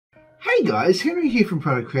Hey guys, Henry here from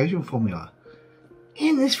Product Creation Formula.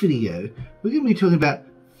 In this video, we're going to be talking about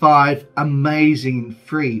 5 amazing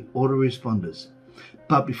free autoresponders.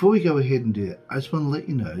 But before we go ahead and do that, I just want to let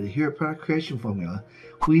you know that here at Product Creation Formula,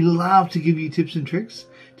 we love to give you tips and tricks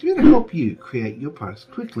to be able to help you create your products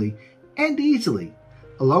quickly and easily.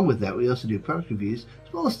 Along with that, we also do product reviews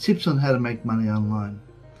as well as tips on how to make money online.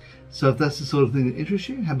 So if that's the sort of thing that interests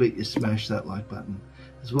you, how about you smash that like button,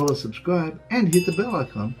 as well as subscribe and hit the bell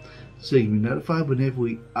icon so you can be notified whenever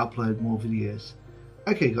we upload more videos.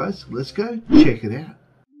 Okay guys, let's go check it out.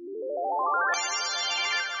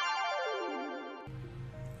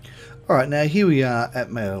 Alright, now here we are at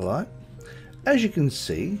Mailerlite. As you can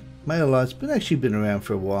see, Mailerlite's actually been around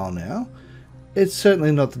for a while now. It's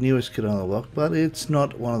certainly not the newest kid on the block, but it's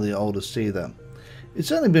not one of the oldest either.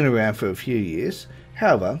 It's only been around for a few years.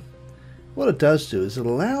 However, what it does do is it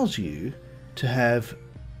allows you to have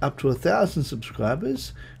up to 1,000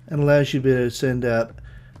 subscribers and allows you to be able to send out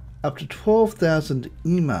up to 12,000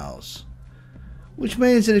 emails, which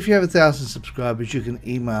means that if you have 1,000 subscribers, you can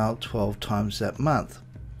email 12 times that month,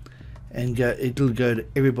 and it'll go to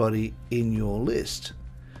everybody in your list.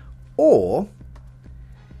 Or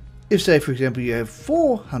if, say for example, you have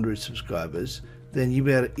 400 subscribers, then you'll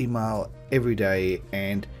be able to email every day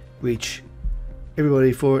and reach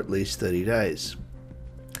everybody for at least 30 days.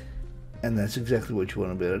 And that's exactly what you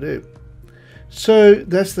want to be able to do. So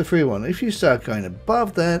that's the free one. If you start going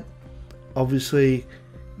above that, obviously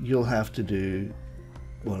you'll have to do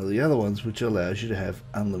one of the other ones, which allows you to have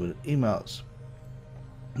unlimited emails.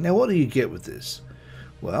 Now what do you get with this?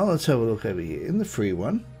 Well, let's have a look over here. In the free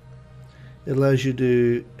one, it allows you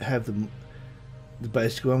to have the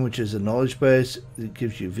basic one, which is a knowledge base. It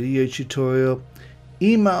gives you a video tutorial,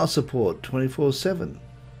 email support 24/7,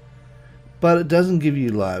 but it doesn't give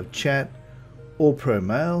you live chat or pro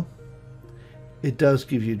mail. It does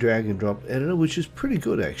give you drag and drop editor, which is pretty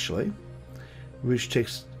good actually. Rich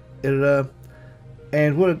text editor,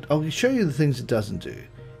 and I'll show you the things it doesn't do.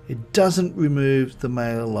 It doesn't remove the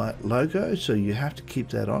Mailerlite logo, so you have to keep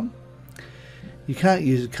that on. You can't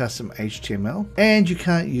use a custom HTML, and you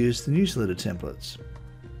can't use the newsletter templates.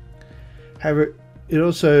 However,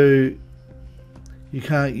 you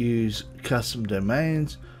can't use custom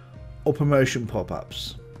domains or promotion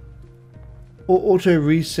pop-ups, or auto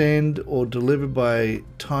resend or deliver by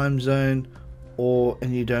time zone,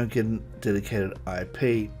 and you don't get a dedicated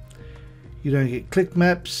IP. You don't get click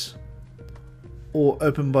maps or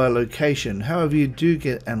open by location. However, you do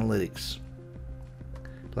get analytics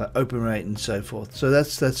like open rate and so forth. So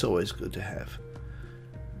that's always good to have.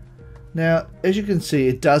 Now, as you can see,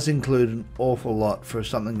 it does include an awful lot for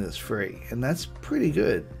something that's free, and that's pretty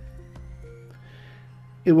good.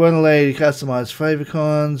 It won't allow you to customize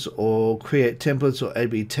favicons or create templates or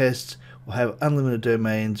A/B tests or have unlimited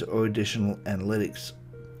domains or additional analytics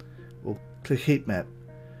or click heat map.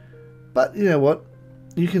 But you know what?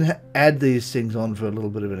 You can add these things on for a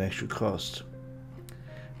little bit of an extra cost.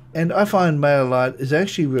 And I find Mailerlite is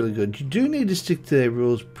actually really good. You do need to stick to their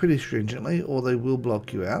rules pretty stringently or they will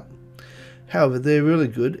block you out. However, they're really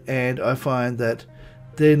good, and I find that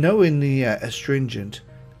they're nowhere near as stringent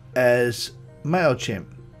as MailChimp.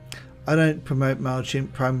 I don't promote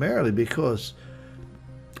MailChimp primarily because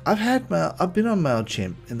I've been on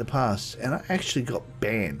MailChimp in the past and I actually got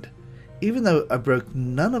banned, even though I broke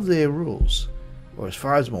none of their rules, or as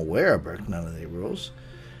far as I'm aware I broke none of their rules,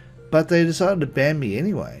 but they decided to ban me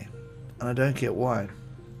anyway, and I don't get why.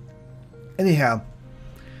 Anyhow,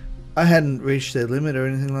 I hadn't reached their limit or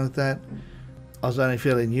anything like that. I was only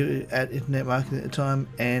fairly new at internet marketing at the time,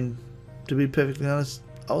 and to be perfectly honest,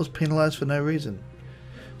 I was penalized for no reason.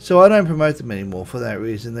 So I don't promote them anymore for that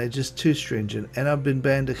reason. They're just too stringent, and I've been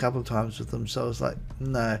banned a couple of times with them, so I was like,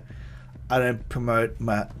 no, I don't promote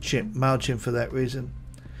MailChimp for that reason.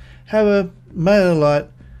 However, Mailerlite,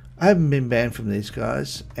 I haven't been banned from these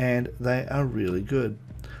guys, and they are really good.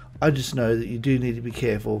 I just know that you do need to be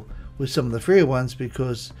careful with some of the free ones,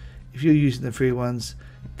 because if you're using the free ones,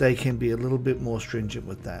 they can be a little bit more stringent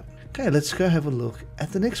with that. Okay, let's go have a look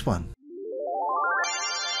at the next one.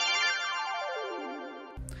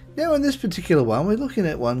 Now in this particular one, we're looking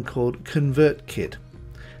at one called ConvertKit.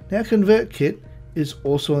 Now ConvertKit is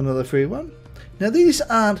also another free one. Now these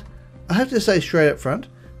aren't, I have to say straight up front,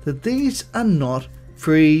 that these are not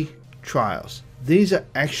free trials. These are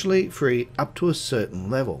actually free up to a certain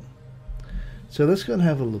level. So let's go and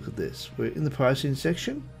have a look at this. We're in the pricing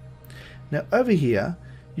section. Now over here,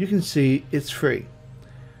 you can see it's free.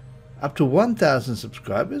 Up to 1,000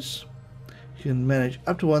 subscribers. You can manage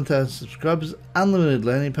up to 1,000 subscribers, unlimited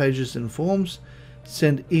landing pages and forms,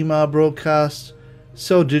 send email broadcasts,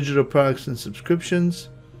 sell digital products and subscriptions,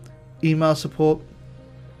 email support.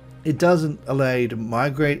 It doesn't allow you to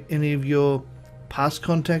migrate any of your past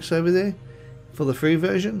contacts over there for the free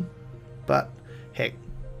version, but heck,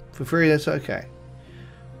 for free that's okay.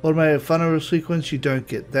 Automated funnel sequence, you don't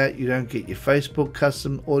get that. You don't get your Facebook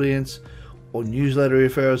custom audience or newsletter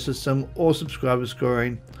referral system or subscriber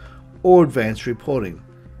scoring or advanced reporting.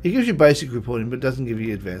 It gives you basic reporting but doesn't give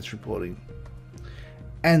you advanced reporting.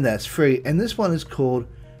 And that's free. And this one is called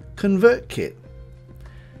ConvertKit.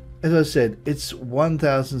 As I said, it's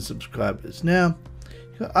 1,000 subscribers. Now,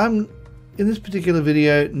 in this particular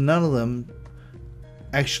video, none of them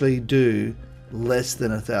actually do less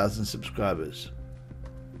than 1,000 subscribers.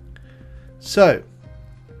 So,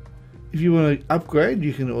 if you want to upgrade,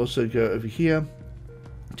 you can also go over here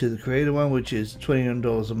to the creator one, which is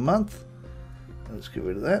 $29 a month. Let's get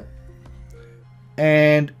rid of that.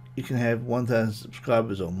 And you can have 1,000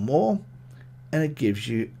 subscribers or more, and it gives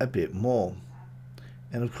you a bit more.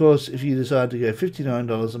 And of course, if you decide to go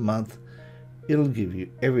 $59 a month, it'll give you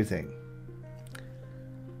everything.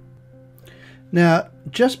 Now,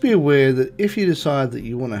 just be aware that if you decide that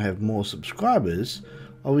you want to have more subscribers,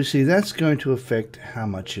 obviously that's going to affect how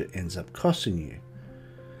much it ends up costing you.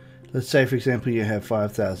 Let's say, for example, you have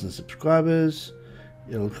 5,000 subscribers.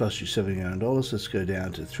 It'll cost you $79. Let's go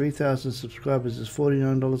down to 3,000 subscribers is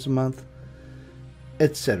 $49 a month,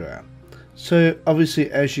 etc. So obviously,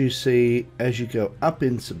 as you see, as you go up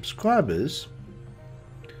in subscribers,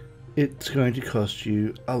 it's going to cost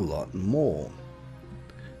you a lot more.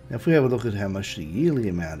 Now, if we have a look at how much the yearly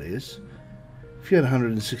amount is, if you had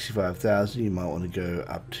 165,000, you might want to go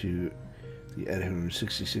up to the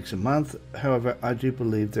 866 a month. However, I do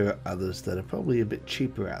believe there are others that are probably a bit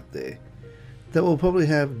cheaper out there that will probably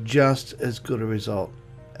have just as good a result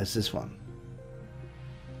as this one.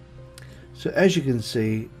 So as you can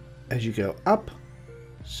see, as you go up,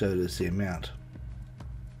 so does the amount.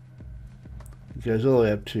 It goes all the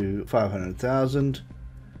way up to 500,000,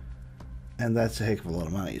 and that's a heck of a lot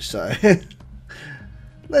of money. So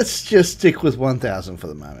let's just stick with 1,000 for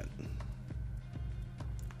the moment.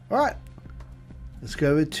 All right, let's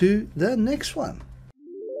go over to the next one.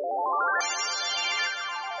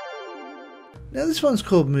 Now this one's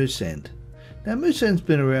called Moosend. Now Moosend's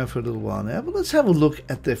been around for a little while now, but let's have a look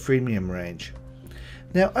at their freemium range.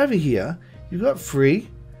 Now over here, you've got free,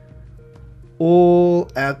 all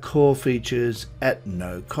our core features at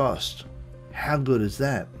no cost. How good is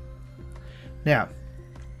that? Now,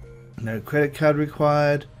 no credit card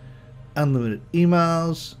required, unlimited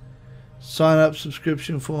emails, sign up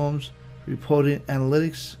subscription forms, reporting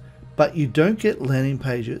analytics, but you don't get landing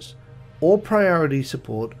pages or priority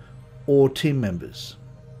support or team members.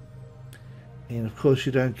 And of course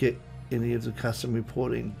you don't get any of the custom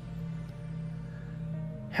reporting.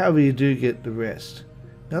 However, you do get the rest.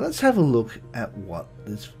 Now let's have a look at what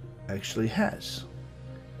this actually has.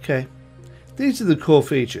 Okay, these are the core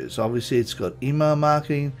features. Obviously it's got email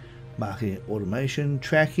marketing, marketing automation,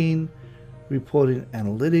 tracking, reporting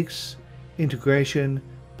analytics, integration,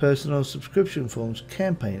 personal subscription forms,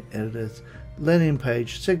 campaign editors, landing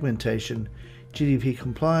page segmentation, GDP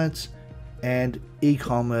compliance, and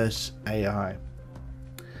e-commerce AI.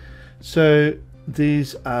 So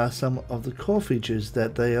these are some of the core features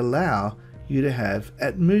that they allow you to have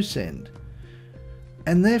at Moosend,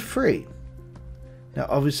 and they're free. Now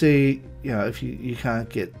obviously, you know, if you can't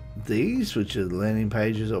get these, which are landing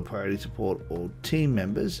pages or priority support or team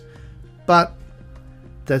members, but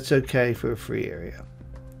that's okay for a free area.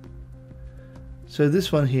 So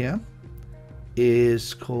this one here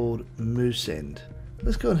is called Moosend.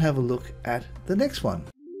 Let's go and have a look at the next one.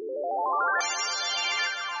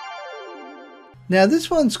 Now this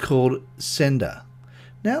one's called Sender.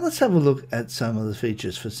 Now let's have a look at some of the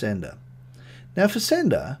features for Sender. Now for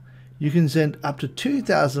Sender, you can send up to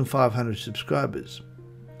 2,500 subscribers,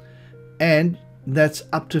 and that's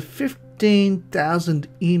up to 15,000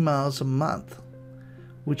 emails a month,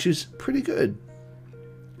 which is pretty good.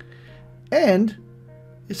 And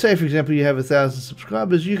say for example you have 1,000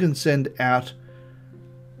 subscribers, you can send out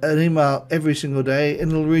an email every single day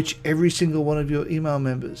and it'll reach every single one of your email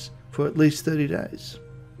members for at least 30 days.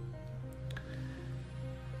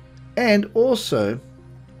 And also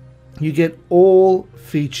you get all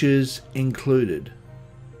features included.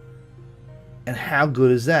 And how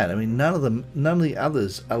good is that? I mean, none of the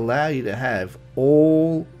others allow you to have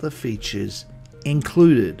all the features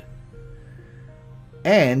included.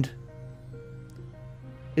 And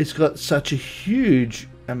it's got such a huge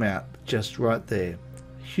amount just right there.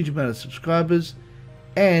 Huge amount of subscribers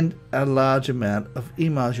and a large amount of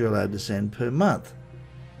emails you're allowed to send per month.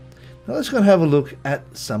 Now let's go and have a look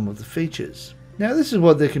at some of the features. Now this is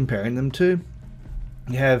what they're comparing them to.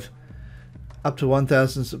 You have up to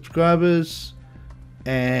 1,000 subscribers,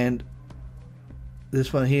 and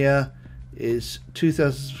this one here is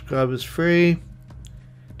 2,000 subscribers free,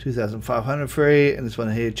 2,500 free, and this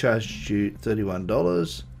one here charges you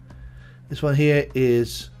 $31. This one here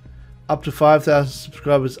is up to 5,000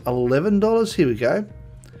 subscribers, $11. Here we go.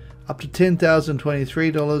 Up to 10,000,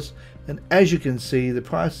 $23. And as you can see, the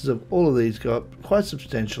prices of all of these go up quite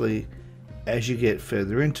substantially as you get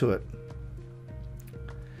further into it.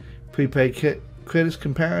 Prepaid credits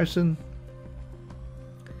comparison.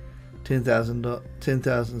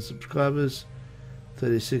 10,000 subscribers,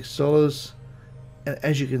 $36. And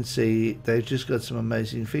as you can see, they've just got some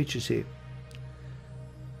amazing features here.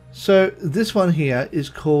 So this one here is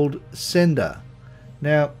called Sender.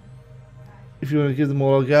 Now, if you want to give them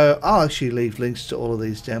all a go, I'll actually leave links to all of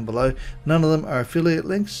these down below. None of them are affiliate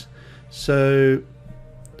links, so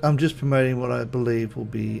I'm just promoting what I believe will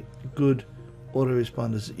be good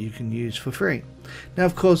autoresponders that you can use for free. Now,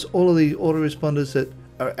 of course, all of the autoresponders that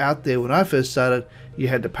are out there when I first started, you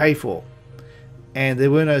had to pay for, and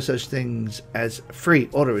there were no such things as free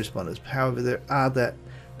autoresponders. However,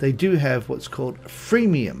 they do have what's called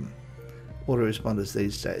freemium autoresponders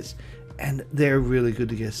these days, and they're really good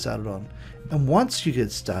to get started on. And once you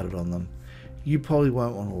get started on them, you probably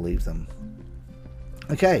won't want to leave them.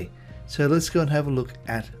 Okay, so let's go and have a look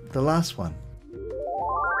at the last one.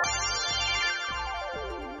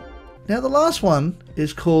 Now, the last one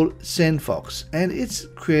is called SendFox, and it's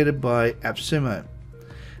created by AppSumo.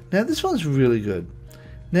 Now, this one's really good.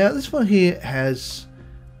 Now, this one here has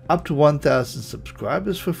up to 1,000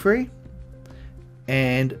 subscribers for free,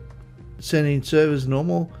 and sending servers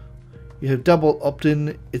normal. You have double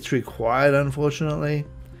opt-in. It's required, unfortunately.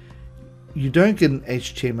 You don't get an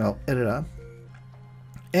HTML editor,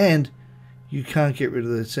 and you can't get rid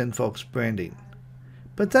of the SendFox branding.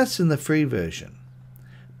 But that's in the free version.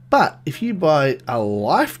 But if you buy a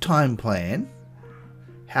lifetime plan,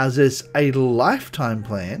 how's this, a lifetime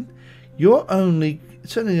plan, it's only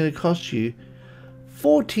going to cost you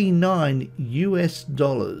 $49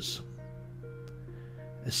 US.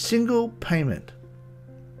 A single payment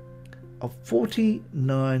of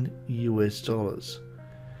 $49 US,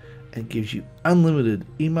 and gives you unlimited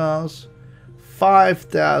emails,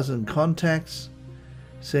 5,000 contacts,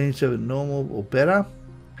 sending server normal or better.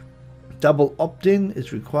 Double opt-in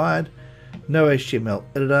is required, no HTML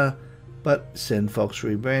editor, but SendFox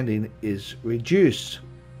rebranding is reduced.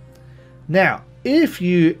 Now, if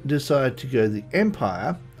you decide to go the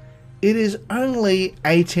Empire, it is only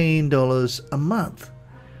 $18 a month,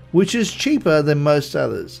 which is cheaper than most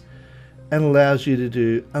others, and allows you to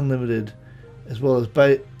do unlimited as well as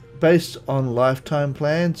based on lifetime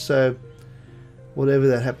plans, so whatever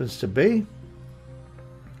that happens to be.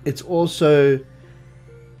 It's also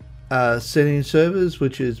sending servers,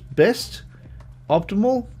 which is best,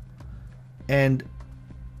 optimal, and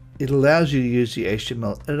it allows you to use the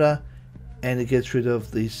HTML editor, and it gets rid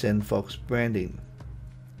of the SendFox branding.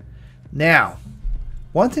 Now,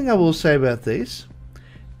 one thing I will say about these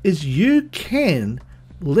is you can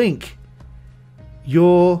link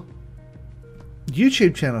your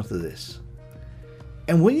YouTube channel to this,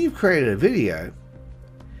 and when you've created a video,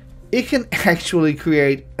 it can actually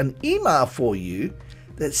create an email for you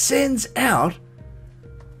that sends out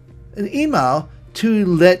an email to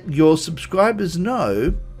let your subscribers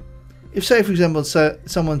know. If, say for example,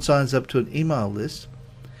 someone signs up to an email list,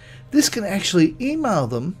 this can actually email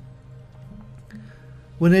them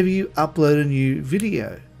whenever you upload a new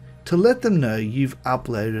video, to let them know you've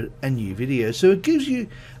uploaded a new video. So it gives you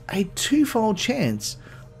a twofold chance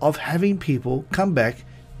of having people come back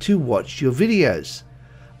to watch your videos.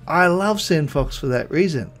 I love SendFox for that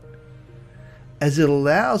reason, as it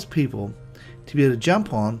allows people to be able to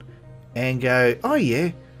jump on and go, oh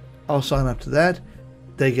yeah, I'll sign up to that.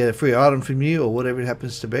 They get a free item from you or whatever it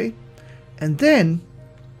happens to be, and then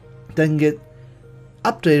they can get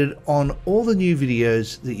updated on all the new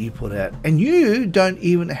videos that you put out, and you don't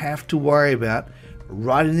even have to worry about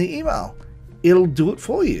writing the email. It'll do it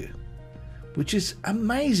for you, which is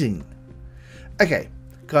amazing. Okay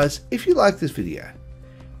guys, if you like this video,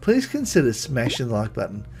 please consider smashing the like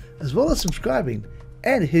button, as well as subscribing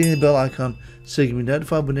and hitting the bell icon so you can be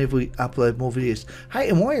notified whenever we upload more videos. Hey,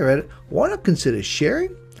 and while you're at it, why not consider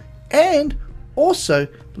sharing, and also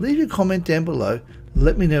leave your comment down below.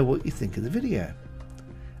 Let me know what you think of the video.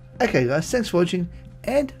 Okay guys, thanks for watching,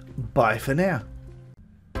 and bye for now.